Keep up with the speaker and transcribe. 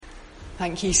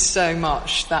Thank you so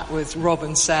much. That was Rob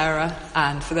and Sarah,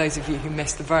 and for those of you who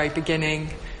missed the very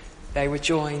beginning, they were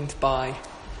joined by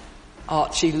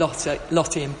Archie,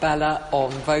 Lottie and Bella on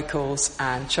vocals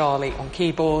and Charlie on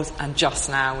keyboard, and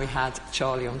just now we had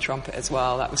Charlie on trumpet as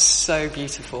well. That was so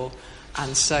beautiful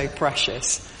and so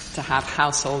precious to have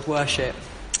household worship.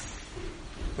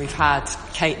 We've had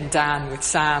Kate and Dan with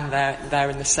Sam, they're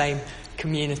in the same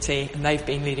community and they've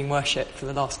been leading worship for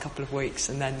the last couple of weeks,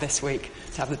 and then this week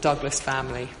to have the Douglas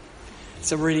family.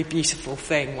 It's a really beautiful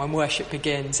thing when worship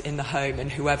begins in the home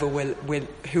and whoever we're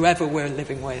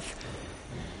living with.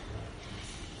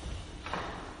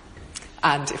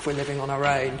 And if we're living on our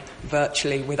own,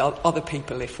 virtually with other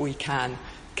people, if we can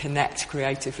connect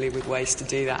creatively with ways to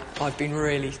do that. I've been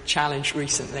really challenged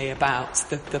recently about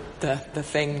the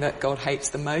thing that God hates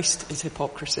the most is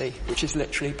hypocrisy, which is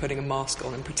literally putting a mask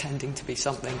on and pretending to be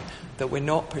something that we're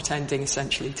not, pretending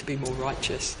essentially to be more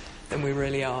righteous than we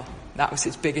really are. That was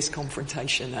his biggest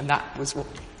confrontation, and that was what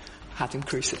had him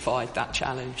crucified, that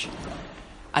challenge.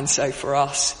 And so for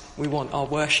us, we want our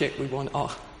worship, we want our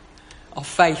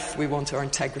faith, we want our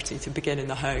integrity to begin in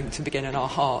the home, to begin in our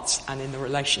hearts and in the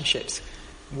relationships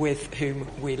with whom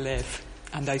we live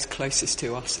and those closest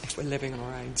to us if we're living on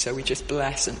our own. So we just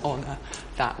bless and honour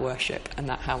that worship and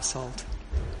that household.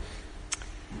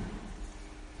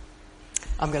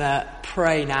 I'm going to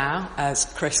pray now as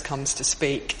Chris comes to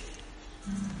speak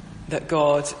that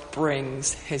God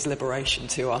brings his liberation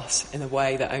to us in a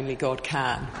way that only God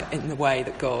can, but in the way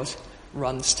that God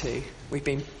runs to. We've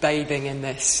been bathing in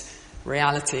this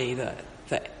reality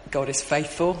that God is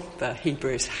faithful, the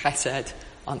Hebrew is chesed,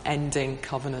 unending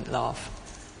covenant love.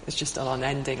 It's just an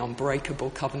unending,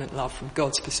 unbreakable covenant love from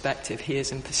God's perspective. He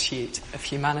is in pursuit of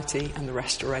humanity and the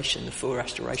restoration, the full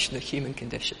restoration of the human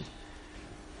condition.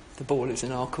 The ball is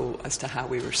in our court as to how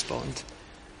we respond.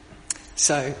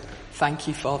 So thank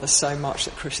you, Father, so much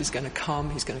that Chris is going to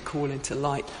come. He's going to call into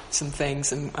light some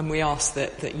things, and we ask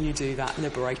that you do that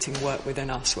liberating work within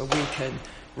us where we can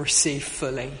receive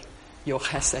fully your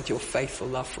chesed, your faithful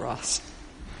love for us.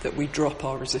 That we drop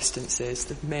our resistances,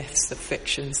 the myths, the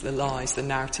fictions, the lies, the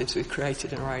narratives we've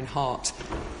created in our own heart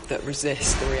that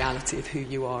resist the reality of who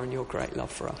you are and your great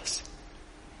love for us.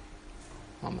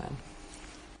 Amen.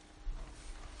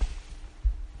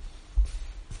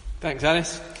 Thanks,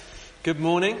 Alice. Good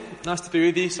morning. Nice to be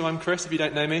with you. So I'm Chris, if you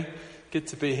don't know me. Good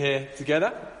to be here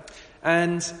together.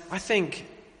 And I think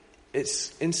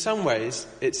it's, in some ways,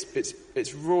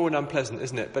 it's raw and unpleasant,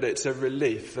 isn't it? But it's a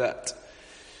relief that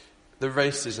the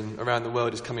racism around the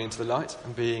world is coming into the light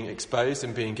and being exposed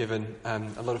and being given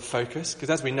a lot of focus. Because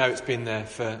as we know, it's been there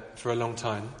for a long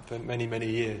time, for many, many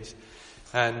years.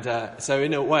 And so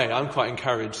in a way, I'm quite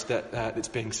encouraged that it's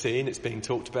being seen, it's being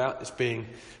talked about, it's being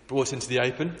brought into the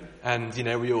open. And, you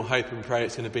know, we all hope and pray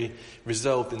it's going to be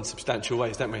resolved in substantial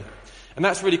ways, don't we? And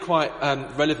that's really quite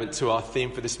relevant to our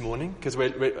theme for this morning, because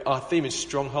our theme is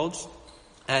strongholds.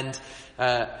 And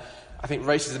I think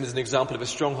racism is an example of a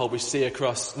stronghold we see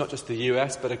across not just the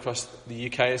US but across the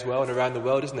UK as well and around the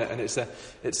world, isn't it? And it's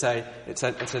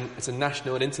a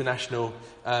national and international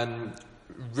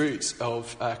root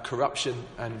of corruption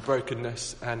and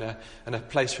brokenness and a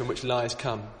place from which lies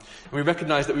come. And we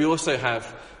recognise that we also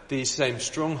have these same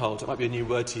strongholds. It might be a new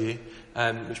word to you,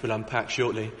 which we'll unpack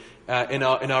shortly. In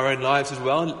our own lives as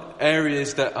well,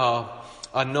 areas that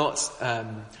are not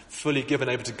fully given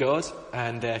over to God,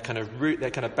 and they're kind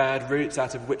of bad roots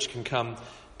out of which can come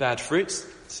bad fruits.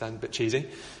 Sounds a bit cheesy,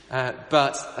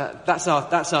 but that's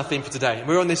our theme for today. And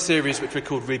we're on this series which we're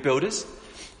called Rebuilders,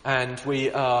 and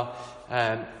we are.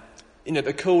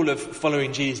 The call of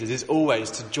following Jesus is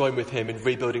always to join with him in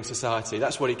rebuilding society.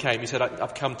 That's what he came. He said,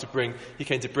 he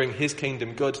came to bring his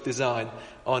kingdom, God's design,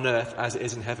 on earth as it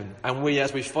is in heaven. And we,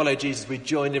 as we follow Jesus, we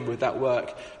join in with that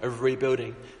work of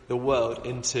rebuilding the world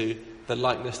into the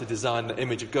likeness, the design, the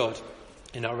image of God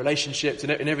in our relationships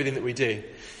and in everything that we do.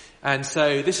 And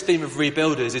so this theme of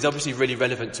rebuilders is obviously really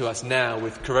relevant to us now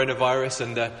with coronavirus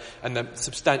and the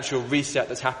substantial reset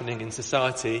that's happening in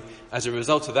society as a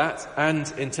result of that,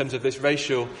 and in terms of this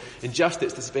racial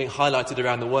injustice that's being highlighted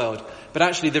around the world. But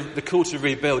actually the call to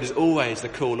rebuild is always the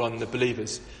call on the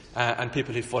believers and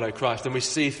people who follow Christ. And we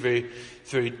see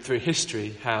through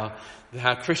history how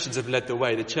Christians have led the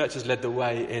way. The church has led the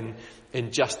way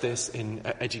in justice, in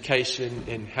education,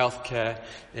 in healthcare,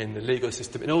 in the legal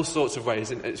system, in all sorts of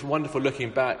ways. And it's wonderful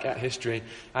looking back at history.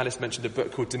 Alice mentioned a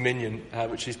book called Dominion,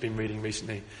 which she's been reading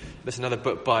recently. There's another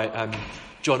book by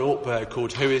John Ortberg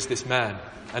called Who is This Man?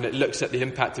 And it looks at the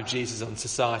impact of Jesus on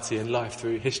society and life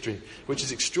through history, which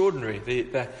is extraordinary,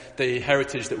 the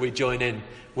heritage that we join in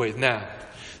with now.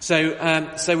 So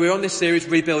we're on this series,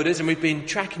 Rebuilders, and we've been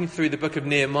tracking through the book of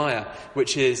Nehemiah,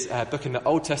 which is a book in the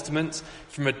Old Testament,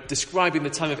 describing the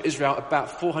time of Israel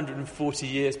about 440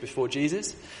 years before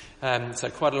Jesus. So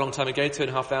quite a long time ago,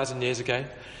 2,500 years ago.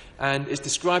 And it's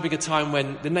describing a time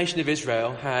when the nation of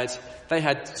Israel had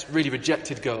really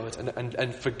rejected God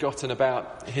and forgotten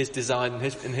about his design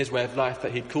and his way of life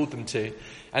that he'd called them to.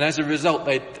 And as a result,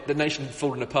 the nation had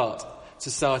fallen apart.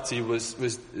 Society was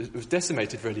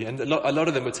decimated, really, and a lot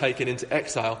of them were taken into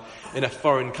exile in a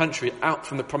foreign country, out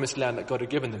from the promised land that God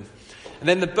had given them. And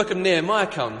then the book of Nehemiah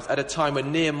comes at a time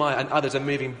when Nehemiah and others are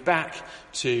moving back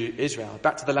to Israel,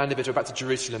 back to the land of Israel, back to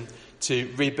Jerusalem, to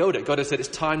rebuild it. God has said, it's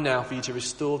time now for you to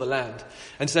restore the land.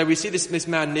 And so we see this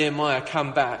man Nehemiah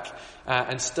come back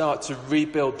and start to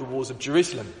rebuild the walls of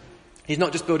Jerusalem. He's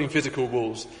not just building physical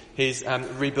walls, he's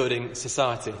rebuilding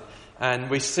society.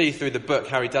 And we see through the book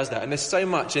how he does that. And there's so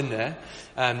much in there.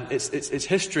 It's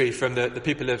history from the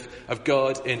people of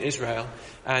God in Israel.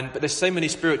 But there's so many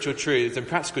spiritual truths and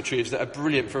practical truths that are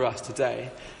brilliant for us today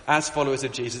as followers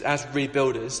of Jesus, as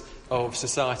rebuilders of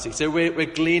society. So we're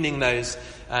gleaning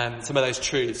some of those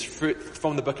truths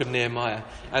from the book of Nehemiah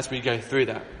as we go through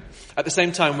that. At the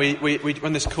same time, we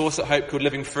run this course at Hope called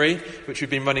Living Free, which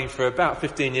we've been running for about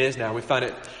 15 years now. We found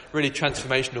it really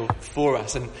transformational for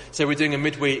us. And so we're doing a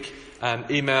midweek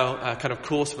email kind of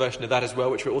course version of that as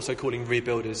well, which we're also calling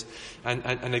Rebuilders.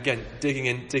 And again, digging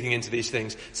into these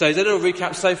things. So as a little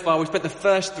recap so far, we've spent the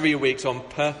first 3 weeks on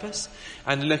purpose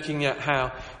and looking at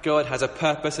how God has a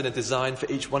purpose and a design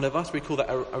for each one of us. We call that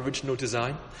original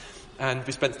design. And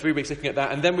we spent 3 weeks looking at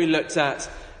that. And then we looked at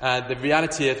the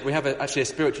reality of we have actually a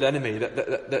spiritual enemy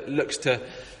that looks to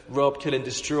rob, kill and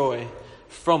destroy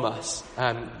from us,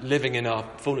 living in our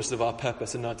fullness of our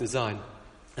purpose and our design.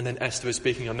 And then Esther was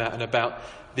speaking on that and about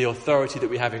the authority that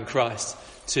we have in Christ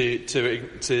to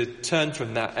turn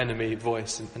from that enemy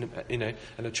voice and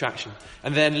attraction.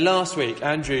 And then last week,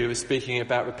 Andrew was speaking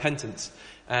about repentance.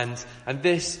 And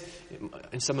this,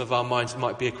 in some of our minds,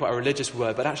 might be quite a religious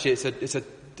word, but actually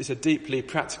it's a deeply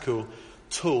practical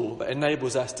tool that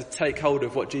enables us to take hold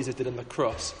of what Jesus did on the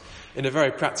cross in a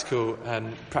very practical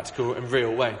and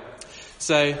real way.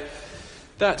 So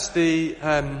that's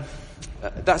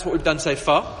what we've done so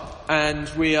far. And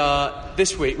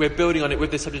this week we're building on it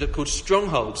with this subject called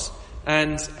strongholds.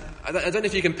 And I don't know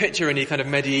if you can picture any kind of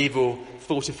medieval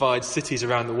fortified cities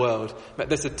around the world. But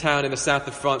there's a town in the south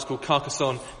of France called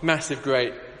Carcassonne, massive,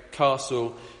 great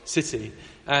castle city.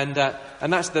 And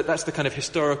that's the kind of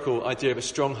historical idea of a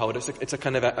stronghold. It's a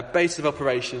kind of a base of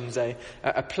operations, a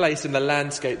place in the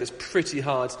landscape that's pretty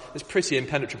hard, that's pretty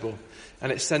impenetrable.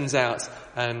 And it sends out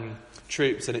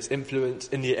troops and its influence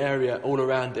in the area all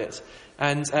around it.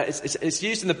 And it's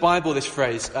used in the Bible, this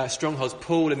phrase, strongholds.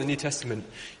 Paul in the New Testament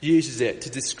uses it to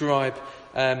describe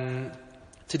some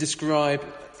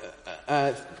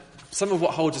of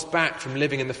what holds us back from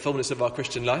living in the fullness of our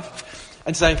Christian life.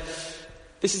 And so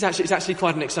it's actually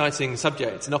quite an exciting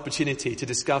subject, an opportunity to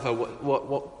discover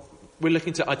what we're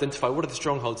looking to identify. What are the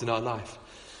strongholds in our life?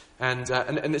 And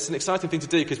it's an exciting thing to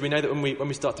do because we know that when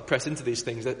we start to press into these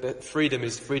things, that freedom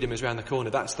is around the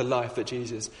corner. That's the life that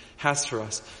Jesus has for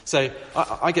us. So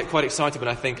I get quite excited when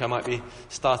I think I might be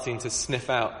starting to sniff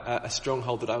out a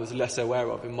stronghold that I was less aware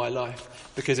of in my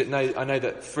life, because I know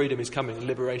that freedom is coming,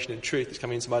 liberation and truth is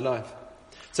coming into my life.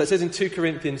 So it says in 2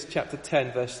 Corinthians chapter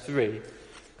 10 verse 3.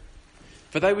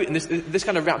 For though and this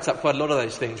kind of wraps up quite a lot of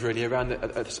those things really around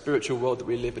the spiritual world that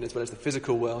we live in as well as the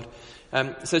physical world.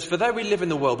 It says, for though we live in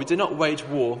the world, we do not wage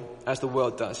war as the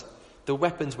world does. The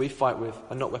weapons we fight with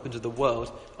are not weapons of the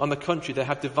world. On the contrary, they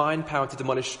have divine power to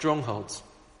demolish strongholds.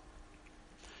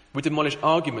 We demolish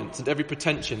arguments and every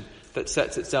pretension that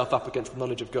sets itself up against the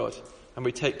knowledge of God. And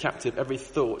we take captive every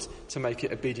thought to make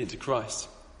it obedient to Christ.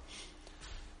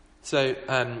 So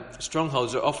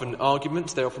strongholds are often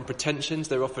arguments, they're often pretensions,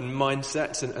 they're often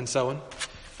mindsets and so on.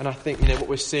 And I think what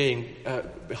we're seeing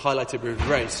highlighted with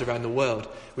race around the world,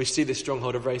 we see this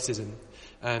stronghold of racism,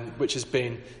 which has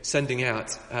been sending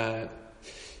out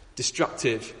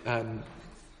destructive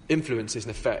influences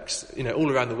and effects,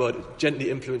 all around the world, gently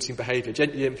influencing behaviour,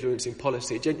 gently influencing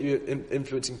policy, gently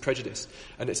influencing prejudice,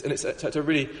 and it's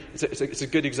a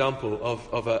good example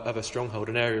of a stronghold,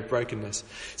 an area of brokenness.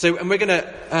 So, and we're going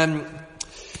to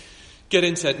get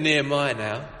into Nehemiah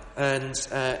now, and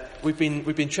we've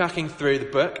been tracking through the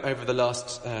book over the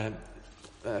last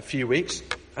few weeks,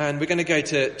 and we're going to go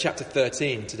to chapter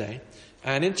 13 today.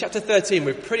 And in chapter 13,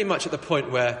 we're pretty much at the point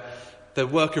where the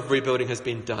work of rebuilding has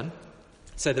been done.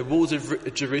 So the walls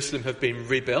of Jerusalem have been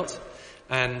rebuilt,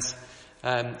 and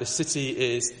The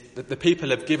city is, the people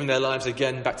have given their lives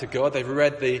again back to God. They've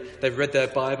read their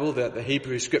Bible, the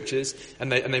Hebrew scriptures,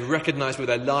 and they've recognised where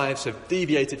their lives have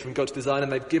deviated from God's design,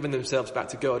 and they've given themselves back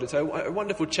to God. And so a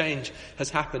wonderful change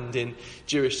has happened in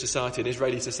Jewish society, in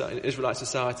Israelite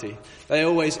society. They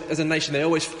always, as a nation, they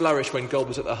always flourished when God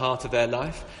was at the heart of their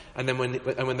life. And then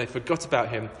when they forgot about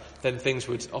him, then things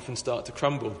would often start to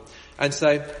crumble. And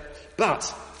so,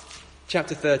 but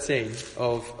chapter 13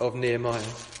 of Nehemiah,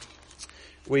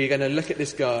 we're going to look at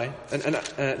this guy, and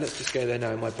let's just go there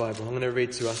now in my Bible. I'm going to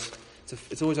read to us.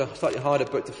 It's always a slightly harder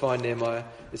book to find, Nehemiah.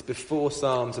 It's before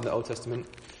Psalms in the Old Testament.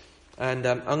 And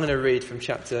I'm going to read from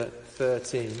chapter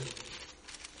 13.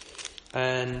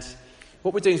 And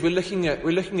what we're doing is we're looking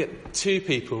at two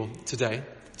people today.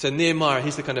 So Nehemiah,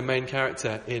 he's the kind of main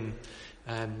character in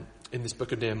this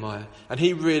book of Nehemiah, and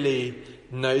he really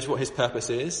knows what his purpose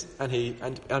is, and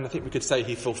I think we could say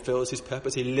he fulfills his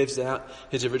purpose. He lives out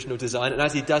his original design, and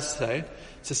as he does so,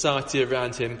 society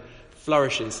around him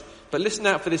flourishes. But listen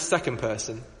out for this second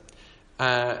person,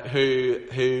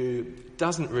 who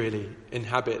doesn't really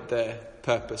inhabit their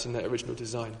purpose and their original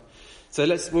design. So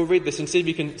we'll read this and see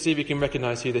if you can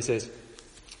recognise who this is.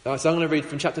 So I'm going to read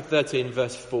from chapter 13,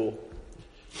 verse 4.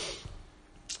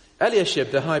 Eliashib,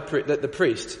 the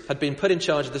priest, had been put in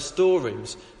charge of the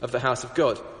storerooms of the house of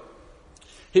God.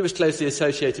 He was closely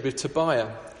associated with Tobiah,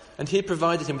 and he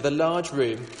provided him with a large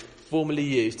room formerly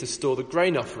used to store the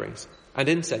grain offerings and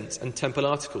incense and temple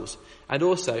articles, and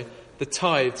also the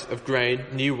tithes of grain,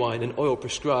 new wine and oil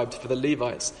prescribed for the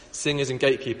Levites, singers and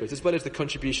gatekeepers, as well as the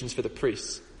contributions for the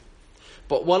priests.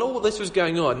 But while all this was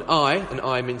going on,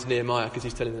 I means Nehemiah because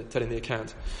he's telling the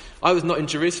account, I was not in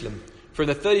Jerusalem. For in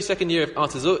the 32nd year of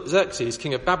Artaxerxes,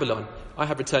 king of Babylon, I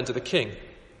had returned to the king.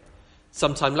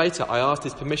 Sometime later, I asked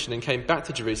his permission and came back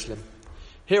to Jerusalem.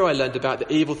 Here I learned about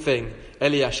the evil thing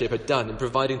Eliashib had done in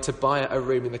providing Tobiah a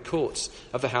room in the courts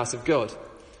of the house of God.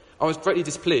 I was greatly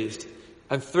displeased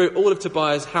and threw all of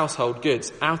Tobiah's household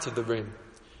goods out of the room.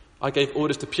 I gave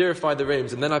orders to purify the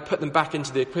rooms, and then I put back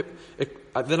into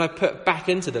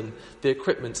them the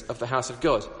equipment of the house of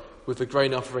God, with the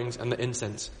grain offerings and the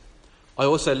incense. I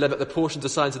also learned that the portions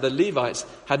assigned to the Levites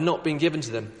had not been given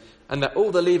to them, and that all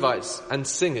the Levites and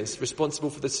singers responsible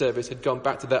for the service had gone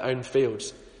back to their own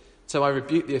fields. So I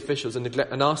rebuked the officials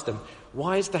and asked them,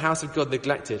 why is the house of God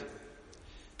neglected?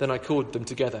 Then I called them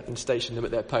together and stationed them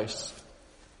at their posts.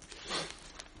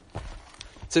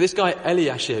 So this guy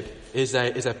Eliashib is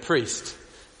a priest,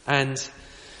 and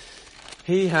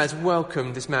he has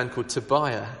welcomed this man called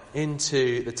Tobiah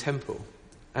into the temple,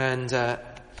 and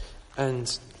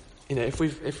you know,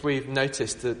 if we've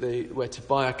noticed that where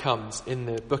Tobiah comes in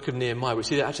the book of Nehemiah, we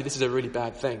see that actually this is a really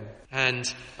bad thing.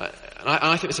 And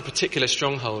I think it's a particular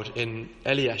stronghold in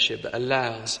Eliashib that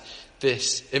allows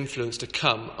this influence to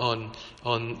come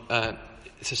on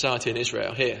society in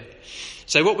Israel here.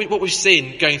 So what we've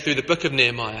seen going through the book of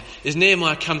Nehemiah is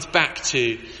Nehemiah comes back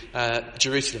to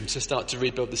Jerusalem to start to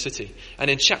rebuild the city. And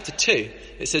in chapter 2,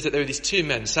 it says that there are these two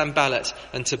men, Sanballat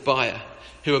and Tobiah,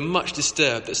 who are much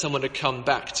disturbed that someone had come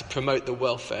back to promote the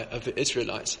welfare of the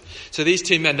Israelites. So these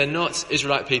two men, they're not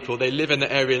Israelite people, they live in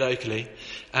the area locally,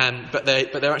 but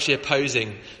they're actually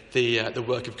opposing the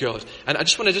work of God. And I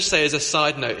just want to say as a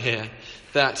side note here,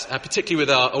 that particularly with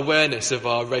our awareness of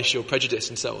our racial prejudice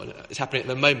and so on, it's happening at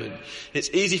the moment, it's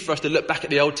easy for us to look back at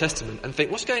the Old Testament and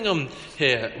think, what's going on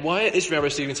here? Why is Israel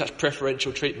receiving such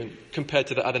preferential treatment compared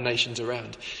to the other nations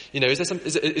around? You know, is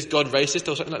God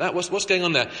racist or something like that? What's going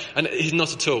on there? And he's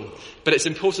not at all. But it's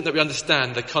important that we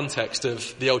understand the context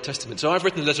of the Old Testament. So I've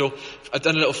done a little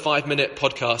 5-minute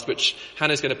podcast, which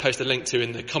Hannah's going to post a link to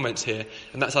in the comments here,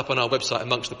 and that's up on our website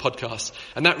amongst the podcasts.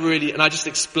 And I just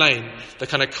explain the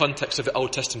kind of context of the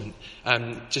Old Testament,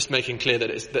 just making clear that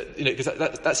because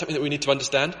that's something that we need to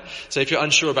understand. So if you're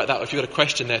unsure about that, or if you've got a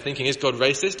question there thinking, is God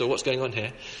racist or what's going on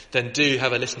here, then do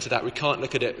have a listen to that. We can't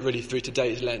look at it really through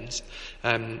today's lens,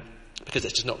 because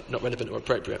it's just not relevant or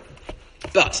appropriate.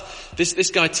 But this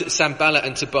guy, Sanballat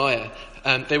and Tobiah,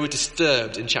 they were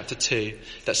disturbed in chapter 2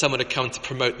 that someone had come to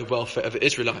promote the welfare of the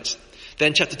Israelites.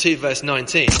 Then chapter 2 verse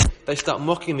 19, they start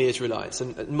mocking the Israelites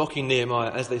and mocking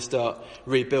Nehemiah as they start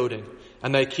rebuilding.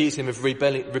 And they accuse him of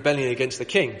rebelling against the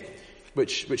king,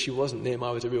 which he wasn't.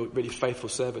 Nehemiah was a really faithful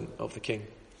servant of the king.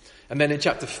 And then in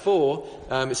chapter 4,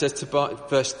 it says,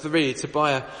 verse 3,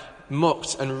 Tobiah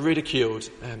mocked and ridiculed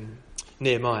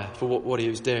Nehemiah for what he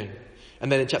was doing.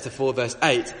 And then in chapter 4, verse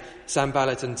 8,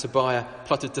 Sanballat and Tobiah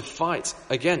plotted to fight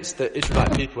against the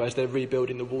Israelite people as they're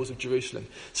rebuilding the walls of Jerusalem,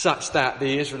 such that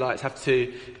the Israelites have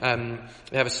to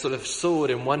they have a sort of sword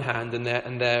in one hand and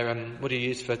their what do you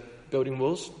use for building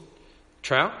walls?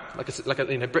 trowel, like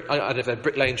a brick, I don't know if they're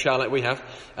bricklaying trowel like we have,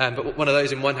 but one of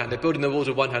those in one hand. They're building the walls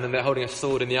with one hand and they're holding a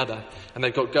sword in the other, and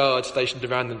they've got guards stationed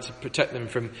around them to protect them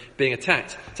from being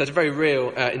attacked. So it's a very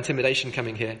real intimidation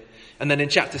coming here. And then in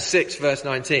chapter 6, verse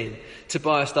 19,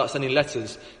 Tobiah starts sending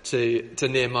letters to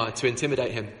Nehemiah to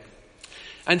intimidate him.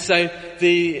 And so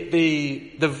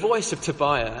the voice of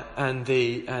Tobiah and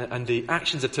the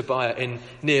actions of Tobiah in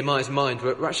Nehemiah's mind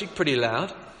were actually pretty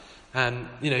loud.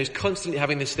 He's constantly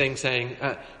having this thing saying,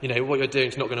 what you're doing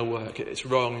is not going to work. It's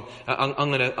wrong.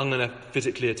 I'm going to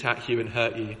physically attack you and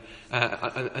hurt you,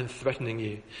 and threatening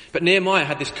you. But Nehemiah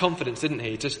had this confidence, didn't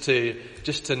he?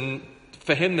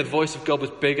 For him, the voice of God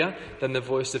was bigger than the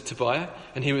voice of Tobiah,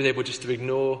 and he was able just to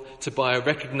ignore Tobiah,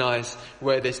 recognize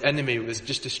where this enemy was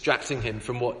just distracting him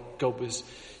from what God was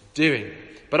doing.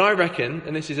 But I reckon,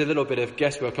 and this is a little bit of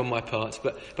guesswork on my part,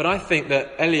 but I think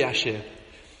that Eliashib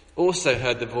also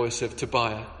heard the voice of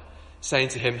Tobiah saying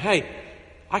to him, hey,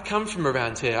 I come from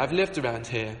around here, I've lived around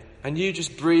here, and you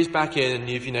just breezed back in and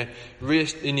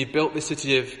you've built the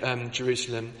city of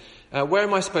Jerusalem. Where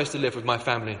am I supposed to live with my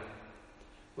family?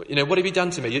 What have you done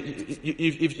to me?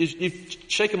 You've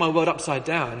shaken my world upside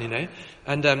down,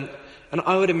 and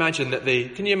I would imagine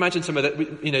can you imagine some of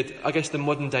that, I guess the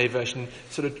modern day version,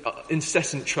 sort of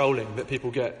incessant trolling that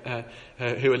people get,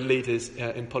 who are leaders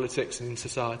in politics and in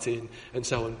society and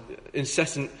so on.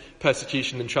 Incessant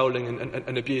persecution and trolling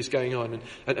and abuse going on.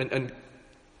 And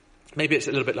maybe it's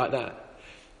a little bit like that.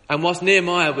 And whilst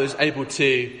Nehemiah was able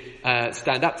to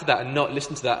stand up to that and not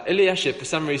listen to that, Eliashib, for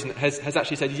some reason, has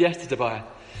actually said yes to Tobiah.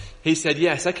 He said,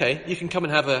 yes, okay, you can come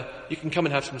and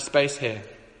have some space here.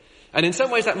 And in some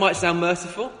ways that might sound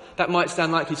merciful. That might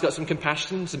sound like he's got some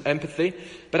compassion, some empathy.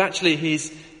 But actually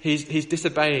he's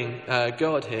disobeying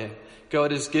God here. God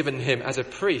has given him as a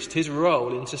priest. His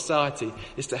role in society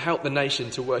is to help the nation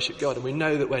to worship God. And we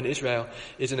know that when Israel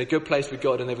is in a good place with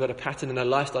God and they've got a pattern and a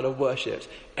lifestyle of worship,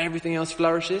 everything else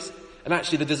flourishes. And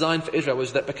actually the design for Israel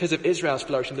was that because of Israel's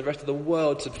flourishing, the rest of the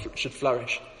world should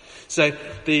flourish. So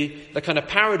the kind of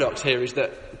paradox here is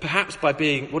that perhaps by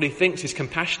being what he thinks is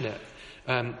compassionate,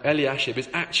 Eliashib is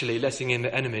actually letting in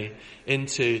the enemy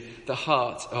into the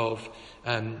heart of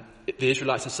the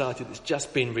Israelite society that's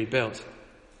just been rebuilt.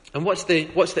 And what's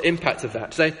the impact of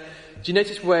that? So, do you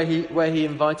notice where he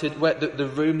invited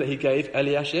the room that he gave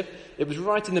Eliashib? It was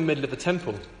right in the middle of the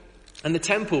temple, and the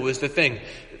temple was the thing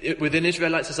within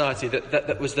Israelite society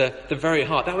that was the very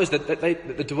heart. That was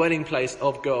the dwelling place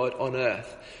of God on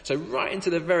earth. So right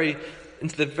into the very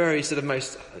sort of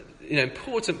most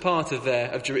important part of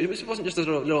Jerusalem. It wasn't just a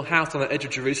little house on the edge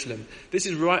of Jerusalem. This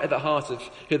is right at the heart of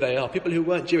who they are. People who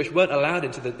weren't Jewish weren't allowed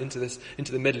into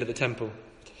the middle of the temple.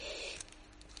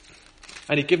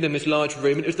 And he'd given them this large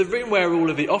room, and it was the room where all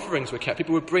of the offerings were kept.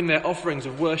 People would bring their offerings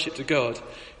of worship to God,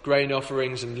 grain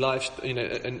offerings and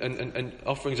and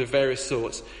offerings of various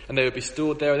sorts, and they would be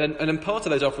stored there. And then part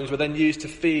of those offerings were then used to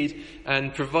feed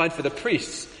and provide for the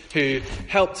priests who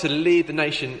helped to lead the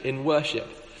nation in worship.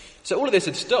 So all of this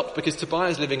had stopped because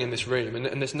Tobiah's living in this room,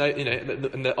 and there's no,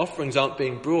 and the offerings aren't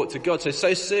being brought to God.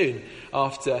 So soon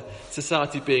after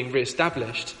society being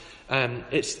re-established,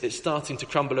 it's starting to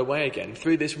crumble away again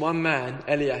through this one man,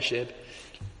 Eliashib,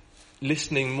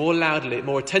 listening more loudly,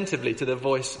 more attentively to the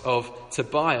voice of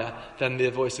Tobiah than the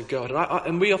voice of God.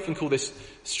 And we often call this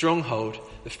stronghold,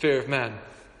 the fear of man.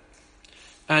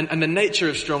 And the nature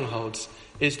of strongholds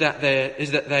is that they're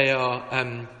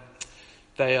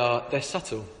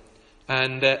subtle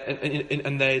and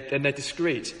they're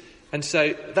discreet. And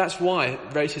so that's why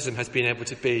racism has been able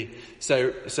to be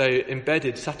so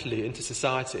embedded subtly into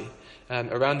society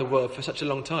around the world for such a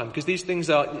long time. Because these things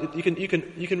you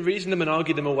can reason them and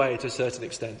argue them away to a certain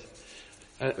extent.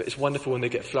 It's wonderful when they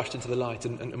get flushed into the light,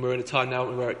 and we're in a time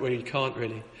now where you can't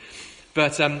really.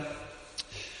 But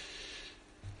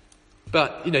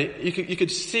you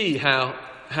could see how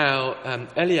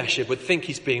Eliashib would think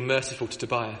he's being merciful to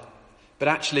Tobiah, but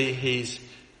actually he's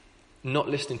not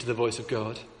listening to the voice of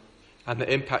God. And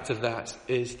the impact of that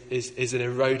is an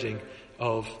eroding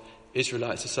of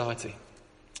Israelite society.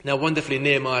 Now, wonderfully,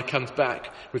 Nehemiah comes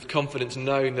back with confidence,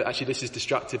 knowing that actually this is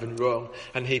destructive and wrong,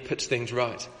 and he puts things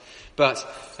right. But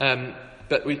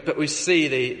we see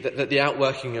the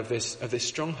outworking of this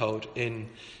stronghold in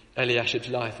Eliashib's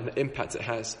life and the impact it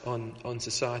has on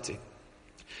society.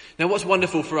 Now, what's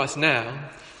wonderful for us now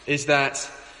is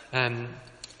that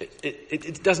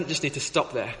it doesn't just need to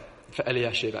stop there for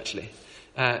Eliashib, actually.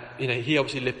 He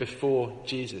obviously lived before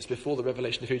Jesus, before the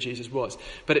revelation of who Jesus was.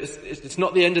 But it's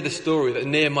not the end of the story that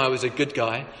Nehemiah was a good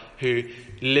guy who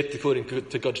lived according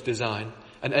to God's design,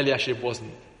 and Eliashib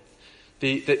wasn't.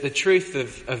 The truth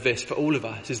of this for all of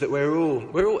us is that we're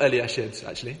all Eliashibs,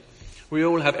 actually. We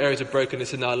all have areas of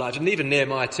brokenness in our lives, and even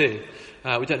Nehemiah too.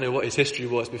 We don't know what his history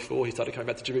was before he started coming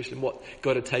back to Jerusalem, what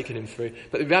God had taken him through.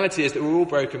 But the reality is that we're all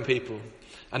broken people.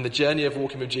 And the journey of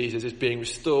walking with Jesus is being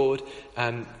restored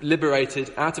and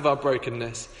liberated out of our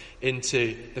brokenness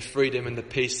into the freedom and the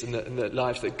peace and the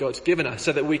lives that God's given us,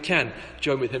 so that we can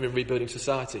join with him in rebuilding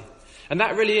society. And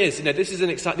that really is,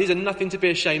 these are nothing to be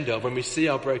ashamed of when we see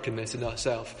our brokenness in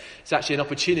ourselves. It's actually an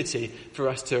opportunity for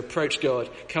us to approach God,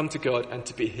 come to God, and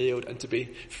to be healed and to be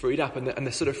freed up. And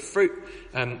the sort of fruit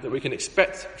that we can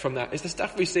expect from that is the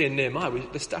stuff we see in Nehemiah,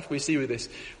 the stuff we see with this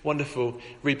wonderful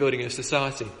rebuilding of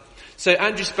society. So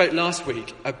Andrew spoke last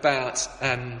week about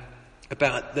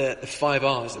the 5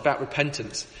 R's, about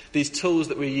repentance, these tools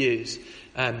that we use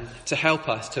to help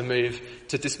us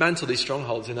to dismantle these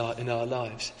strongholds in our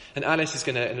lives. And Alice is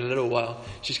going to, in a little while,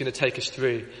 she's going to take us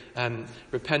through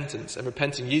repentance and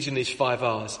repenting using these 5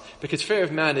 R's. Because fear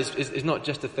of man is not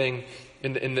just a thing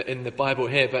in the Bible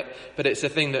here, but it's a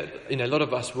thing that a lot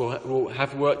of us will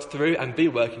have worked through and be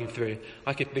working through.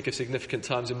 I can think of significant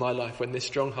times in my life when this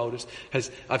stronghold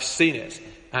I've seen it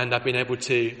and I've been able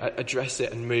to address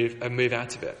it and move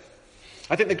out of it.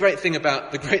 I think the great thing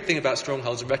about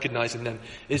strongholds and recognizing them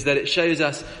is that it shows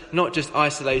us not just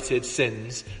isolated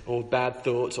sins or bad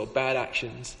thoughts or bad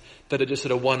actions that are just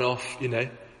sort of one-off,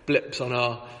 blips on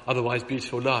our otherwise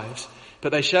beautiful lives,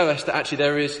 but they show us that actually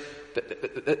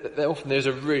there's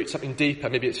a root, something deeper.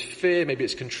 Maybe it's fear, maybe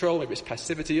it's control, maybe it's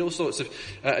passivity, all sorts of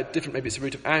different, maybe it's a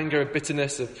root of anger and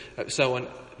bitterness, of so on.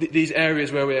 These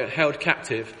areas where we're held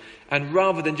captive, and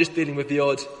rather than just dealing with the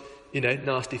odd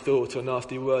nasty thought or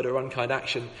nasty word or unkind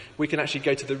action, we can actually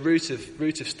go to the root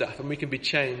of stuff, and we can be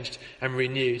changed and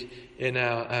renewed in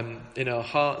our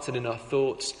hearts and in our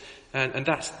thoughts, and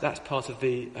that's part of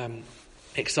the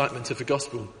excitement of the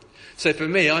gospel. So for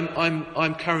me,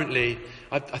 I'm currently,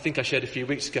 I think I shared a few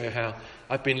weeks ago how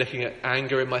I've been looking at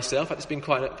anger in myself. I've been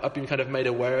kind of made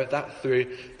aware of that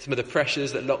through some of the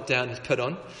pressures that lockdown has put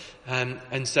on.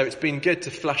 And so it's been good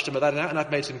to flush some of that out, and I've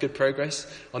made some good progress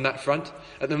on that front.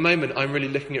 At the moment, I'm really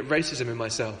looking at racism in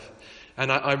myself.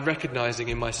 And I'm recognising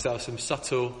in myself some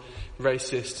subtle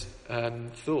racist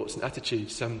thoughts and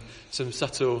attitudes, some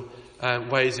subtle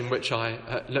ways in which I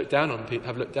have looked down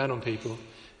on people.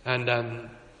 And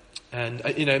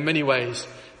in many ways,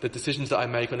 the decisions that I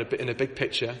make in a big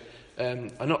picture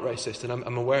are not racist, and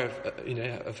I'm aware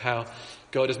of how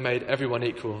God has made everyone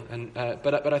equal. And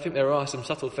but I think there are some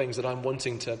subtle things that I'm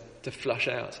wanting to flush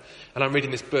out. And I'm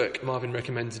reading this book, Marvin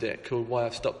recommended it, called Why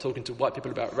I've Stopped Talking to White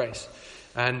People About Race.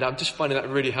 And I'm just finding that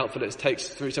really helpful. It takes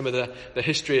through some of the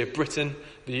history of Britain,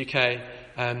 the UK,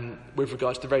 with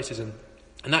regards to racism.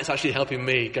 And that's actually helping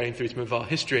me going through some of our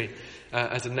history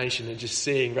as a nation, and just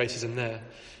seeing racism there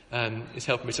is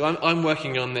helping me. So I'm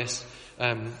working on this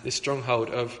stronghold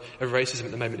of racism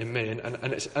at the moment in me, and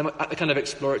I'm at the kind of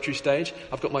exploratory stage.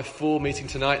 I've got my 4 meeting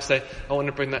tonight, so I want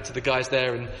to bring that to the guys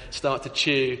there and start to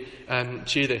chew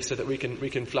this so that we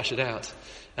can flush it out.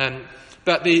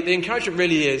 But the encouragement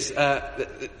really is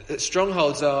that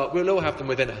strongholds we'll all have them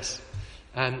within us.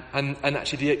 And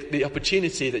actually the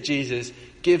opportunity that Jesus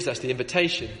gives us, the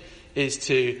invitation, is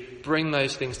to bring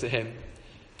those things to him.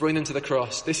 Bring them to the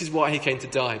cross. This is why he came to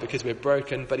die, because we're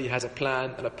broken, but he has a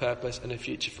plan and a purpose and a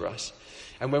future for us.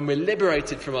 And when we're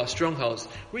liberated from our strongholds,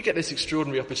 we get this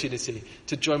extraordinary opportunity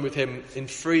to join with him in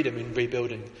freedom in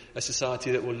rebuilding a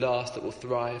society that will last, that will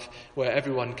thrive, where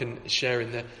everyone can share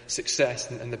in the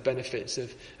success and the benefits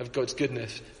of God's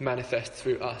goodness manifest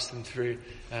through us and through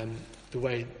the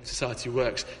way society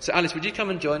works. So Alice, would you come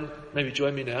and join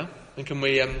me now? And can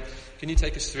you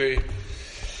take us through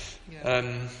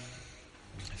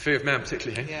fear of man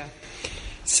particularly? Yeah.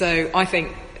 So I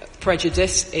think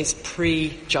prejudice is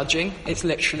prejudging. It's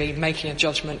literally making a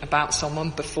judgment about someone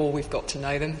before we've got to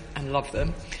know them and love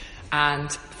them.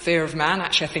 And fear of man,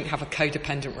 actually, I think, have a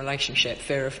codependent relationship.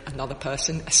 Fear of another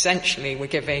person. Essentially, we're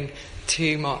giving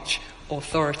too much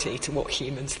authority to what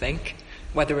humans think,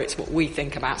 whether it's what we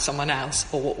think about someone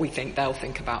else or what we think they'll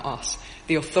think about us.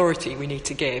 The authority we need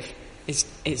to give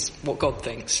is what God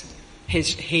thinks.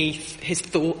 His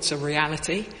thoughts are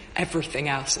reality. Everything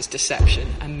else is deception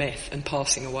and myth and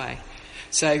passing away.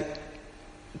 So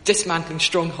dismantling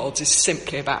strongholds is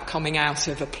simply about coming out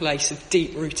of a place of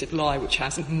deep-rooted lie, which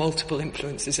has multiple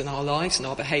influences in our lives and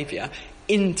our behaviour,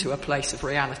 into a place of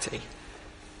reality.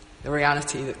 The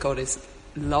reality that God is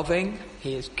loving,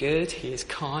 he is good, he is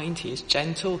kind, he is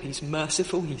gentle, he's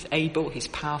merciful, he's able, he's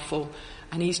powerful,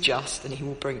 and he's just, and he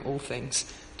will bring all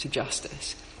things to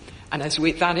justice. And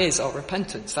that is our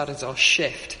repentance, that is our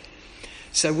shift.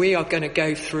 So we are going to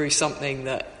go through something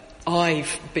that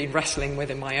I've been wrestling with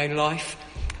in my own life.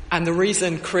 And the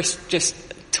reason Chris just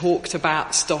talked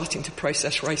about starting to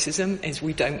process racism is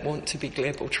we don't want to be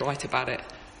glib or trite about it.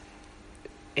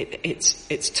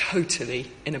 It's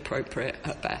totally inappropriate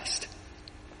at best.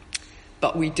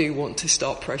 But we do want to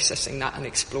start processing that and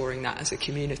exploring that as a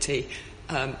community,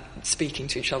 speaking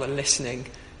to each other, listening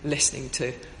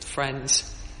to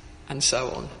friends, and so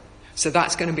on. So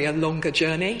that's going to be a longer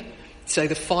journey. So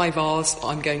the 5 R's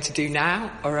I'm going to do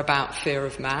now are about fear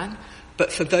of man.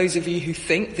 But for those of you who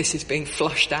think this is being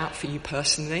flushed out for you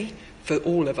personally, for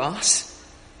all of us,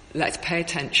 let's pay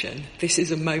attention. This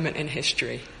is a moment in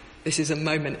history. This is a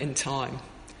moment in time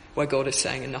where God is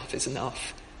saying enough is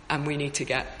enough. And we need to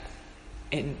get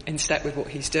in step with what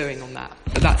he's doing on that.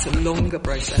 But that's a longer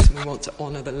process, and we want to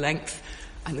honour the length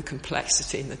and the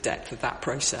complexity and the depth of that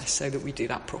process so that we do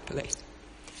that properly.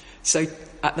 So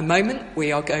at the moment,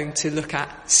 we are going to look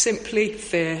at simply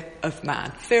fear of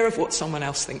man, fear of what someone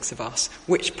else thinks of us,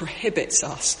 which prohibits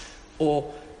us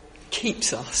or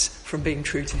keeps us from being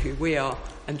true to who we are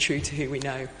and true to who we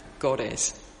know God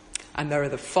is. And there are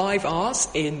the 5 R's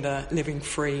in the Living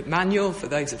Free manual. For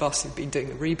those of us who've been doing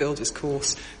the Rebuilders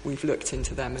course, we've looked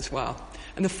into them as well.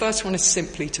 And the first one is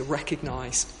simply to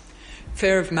recognise.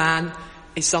 Fear of man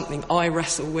is something I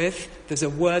wrestle with. There's a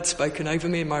word spoken over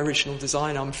me in my original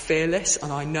design. I'm fearless,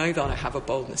 and I know that I have a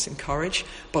boldness and courage,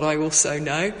 but I also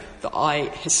know that I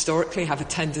historically have a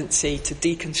tendency to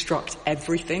deconstruct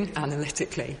everything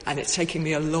analytically, and it's taking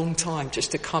me a long time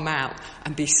just to come out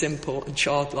and be simple and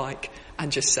childlike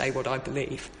and just say what I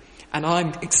believe. And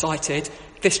I'm excited.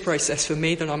 This process for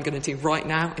me that I'm going to do right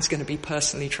now is going to be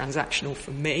personally transactional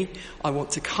for me. I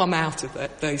want to come out of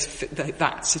it,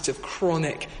 that sort of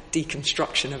chronic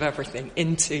deconstruction of everything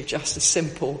into just a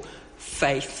simple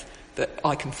faith that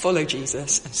I can follow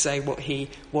Jesus and say what he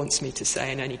wants me to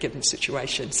say in any given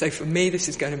situation. So for me, this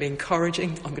is going to be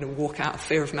encouraging. I'm going to walk out of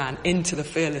fear of man into the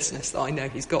fearlessness that I know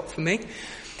he's got for me.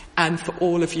 And for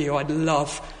all of you, I'd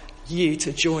love you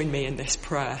to join me in this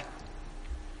prayer.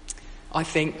 I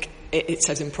think it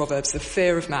says in Proverbs, the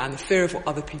fear of man, the fear of what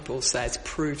other people says,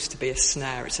 proves to be a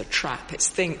snare. It's a trap. It's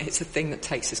a thing that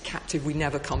takes us captive. We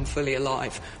never come fully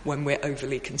alive when we're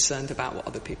overly concerned about what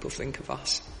other people think of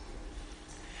us.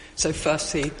 So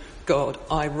firstly, God,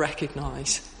 I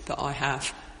recognise that I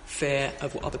have fear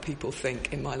of what other people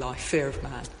think in my life, fear of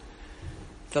man.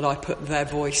 That I put their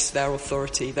voice, their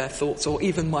authority, their thoughts, or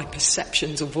even my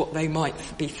perceptions of what they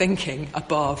might be thinking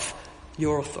above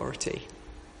your authority.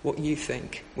 What you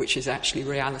think, which is actually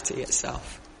reality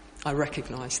itself. I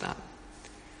recognise that.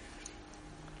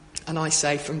 And I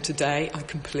say from today, I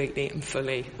completely and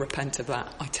fully repent of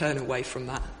that. I turn away from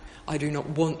that. I do not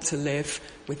want to live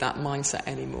with that mindset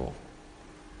anymore.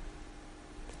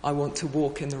 I want to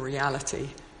walk in the reality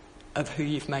of who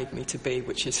you've made me to be,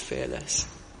 which is fearless.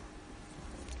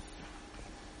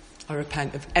 I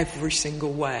repent of every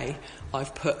single way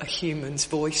I've put a human's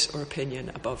voice or opinion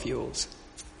above yours.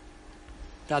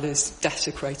 That is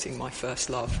desecrating my first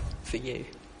love for you,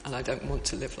 and I don't want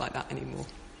to live like that anymore.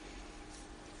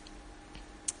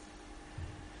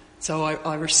 So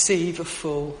I receive a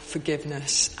full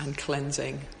forgiveness and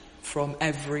cleansing from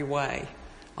every way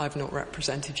I've not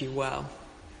represented you well,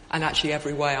 and actually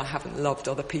every way I haven't loved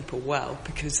other people well,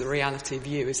 because the reality of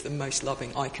you is the most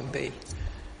loving I can be.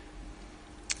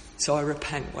 So I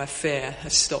repent where fear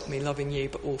has stopped me loving you,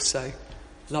 but also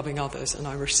loving others, and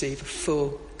I receive a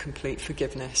full, complete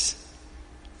forgiveness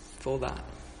for that.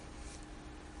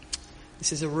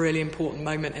 This is a really important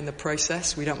moment in the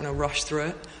process. We don't want to rush through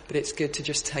it, but it's good to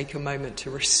just take a moment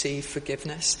to receive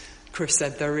forgiveness. Chris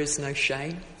said there is no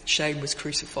shame. Shame was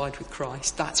crucified with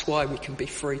Christ. That's why we can be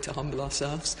free to humble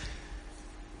ourselves.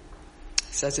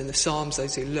 It says in the Psalms,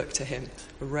 those who look to him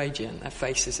are radiant. Their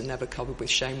faces are never covered with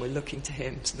shame. We're looking to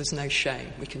him, so there's no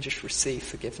shame. We can just receive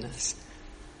forgiveness.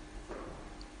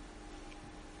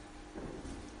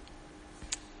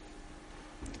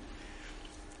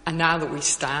 And now that we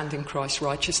stand in Christ's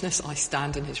righteousness, I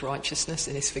stand in his righteousness,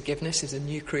 in his forgiveness, as a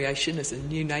new creation, as a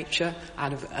new nature,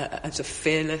 as a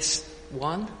fearless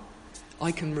one,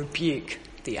 I can rebuke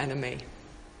the enemy.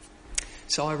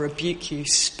 So I rebuke you,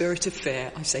 spirit of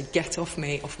fear. I say, get off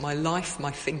me, off my life,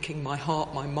 my thinking, my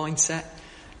heart, my mindset.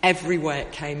 Every way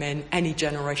it came in, any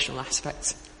generational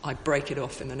aspect, I break it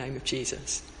off in the name of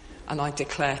Jesus. And I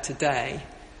declare today,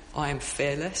 I am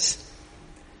fearless.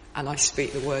 And I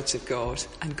speak the words of God,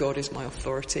 and God is my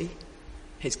authority.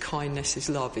 His kindness, his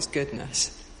love, his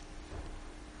goodness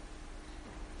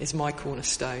is my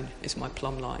cornerstone, is my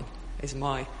plumb line, is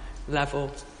my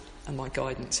level and my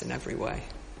guidance in every way.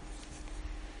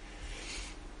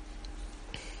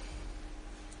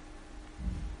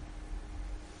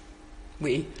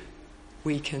 We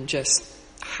can just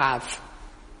have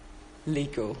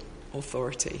legal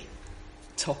authority.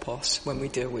 Topos, when we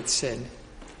deal with sin,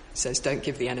 says don't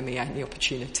give the enemy any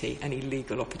opportunity, any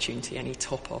legal opportunity, any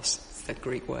topos, it's the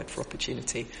Greek word for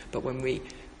opportunity. But when we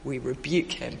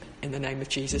rebuke him in the name of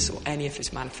Jesus or any of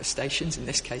his manifestations, in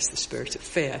this case the spirit of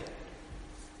fear,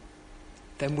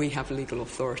 then we have legal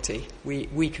authority.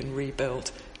 We can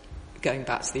rebuild, going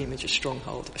back to the image of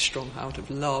stronghold, a stronghold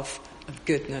of love, of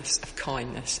goodness, of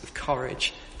kindness, of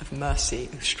courage, of mercy,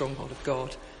 a stronghold of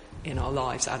God in our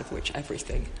lives, out of which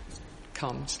everything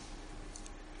comes.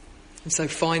 And so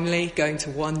finally, going to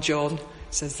 1 John,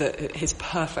 says that his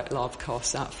perfect love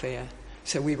casts out fear.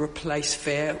 So we replace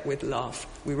fear with love.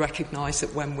 We recognise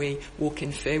that when we walk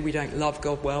in fear, we don't love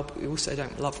God well, but we also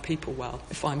don't love people well.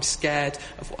 If I'm scared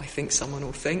of what I think someone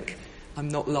will think, I'm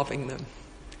not loving them.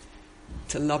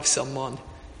 To love someone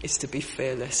is to be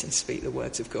fearless and speak the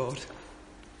words of God.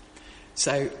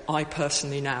 So I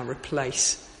personally now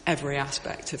replace every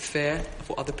aspect of fear, of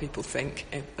what other people think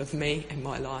of me in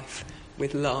my life,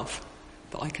 with love.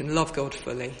 That I can love God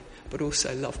fully, but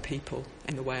also love people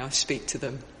in the way I speak to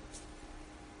them.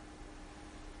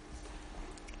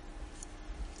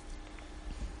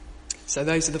 So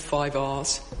those are the 5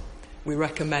 R's. We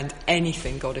recommend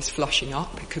anything God is flushing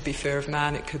up. It could be fear of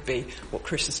man. It could be what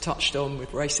Chris has touched on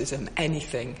with racism.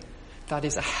 Anything. That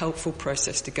is a helpful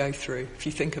process to go through. If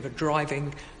you think of a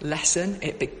driving lesson,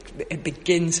 it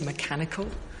begins mechanical.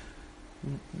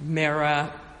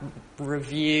 Mirror,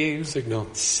 review,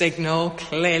 signal.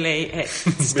 Clearly it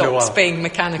stops being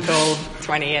mechanical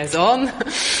 20 years on.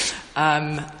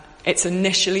 It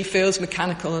initially feels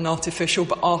mechanical and artificial,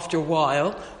 but after a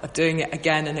while of doing it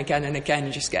again and again and again,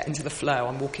 you just get into the flow.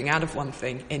 I'm walking out of one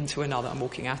thing into another. I'm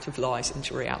walking out of lies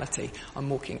into reality. I'm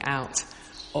walking out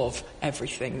of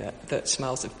everything that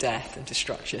smells of death and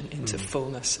destruction into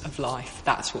fullness of life.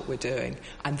 That's what we're doing.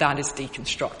 And that is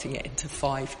deconstructing it into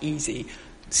 5 easy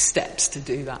steps to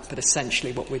do that. But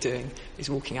essentially what we're doing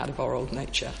is walking out of our old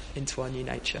nature into our new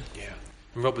nature. Yeah.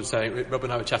 And Rob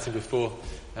and I were chatting before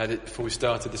we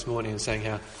started this morning and saying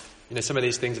how, some of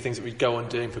these things are things that we go on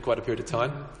doing for quite a period of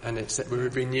time, and we're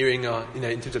renewing our,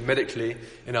 in terms of medically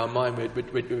in our mind, we're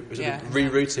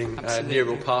rerouting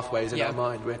neural pathways in our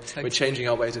mind. We're changing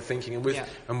our ways of thinking,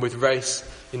 and with race,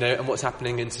 and what's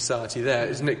happening in society there.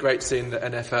 Isn't it great seeing the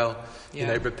NFL,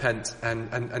 repent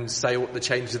and say what the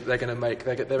changes that they're going to make?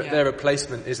 Their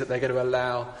replacement is that they're going to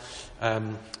allow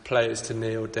players to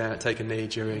kneel down, take a knee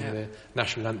during the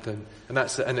national anthem, and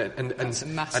that's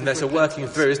a working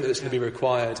through, isn't it? That's going to be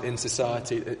required in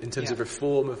society in terms of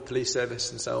reform of police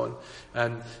service and so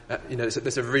on.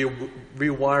 There's a real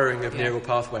rewiring of neural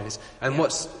pathways, and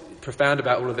what's profound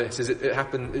about all of this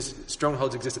is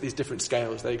strongholds exist at these different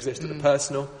scales. They exist at the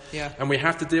personal, and we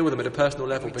have to deal with them at a personal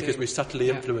level because we subtly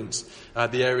influence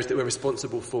the areas that we're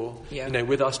responsible for,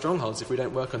 with our strongholds if we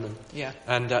don't work on them.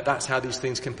 And that's how these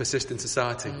things can persist in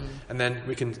society, and then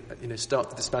we can start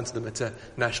to dismantle them at a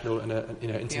national and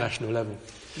international level.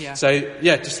 So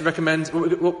just to recommend,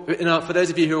 for those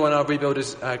of you who are on our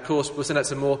Rebuilders course, we'll send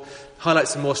out highlight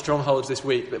some more strongholds this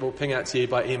week that we'll ping out to you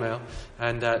by email,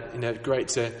 and great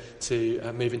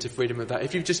to move into freedom of that.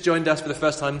 If you've just joined us for the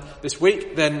first time this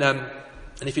week, then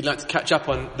and if you'd like to catch up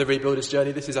on the Rebuilders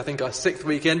journey, this is, I think, our 6th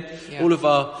week in. All of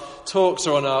our talks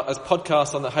are as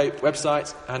podcasts on the Hope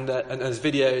website and as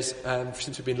videos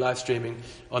since we've been live streaming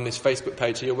on this Facebook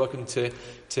page. So you're welcome to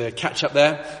catch up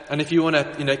there. And if you want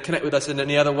to connect with us in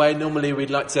any other way, normally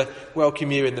we'd like to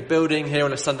welcome you in the building here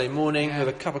on a Sunday morning with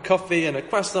a cup of coffee and a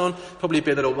croissant. Probably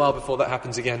be a little while before that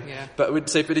happens again. But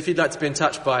if you'd like to be in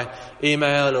touch by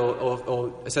email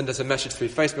or send us a message through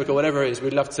Facebook or whatever it is,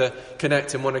 we'd love to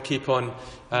connect and want to keep on.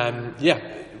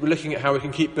 We're looking at how we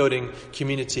can keep building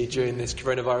community during this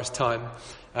coronavirus time,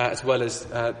 as well as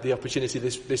the opportunity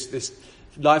this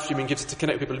live streaming gives us to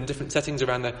connect people in different settings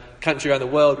around the country, around the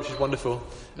world, which is wonderful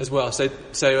as well. So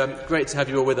great to have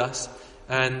you all with us,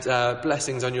 and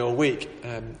blessings on your week.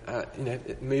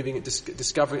 Moving,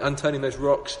 discovering, unturning those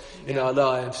rocks in our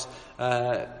lives,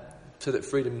 so that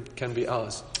freedom can be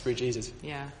ours through Jesus.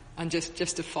 And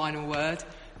just a final word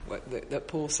that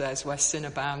Paul says: where sin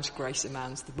abounds, grace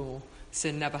abounds the more.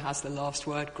 Sin never has the last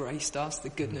word, grace does, the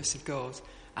goodness of God.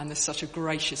 And there's such a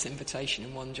gracious invitation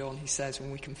in 1 John. He says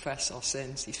when we confess our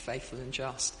sins, he's faithful and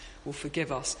just, will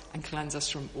forgive us and cleanse us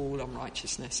from all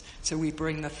unrighteousness. So we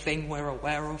bring the thing we're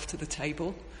aware of to the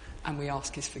table, and we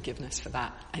ask his forgiveness for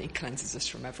that, and he cleanses us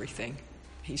from everything.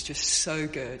 He's just so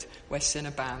good. Where sin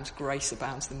abounds, grace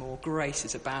abounds the more. Grace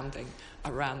is abounding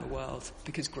around the world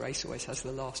because grace always has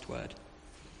the last word.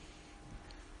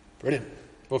 Brilliant.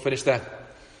 We'll finish there.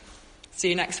 See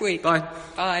you next week. Bye.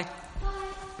 Bye.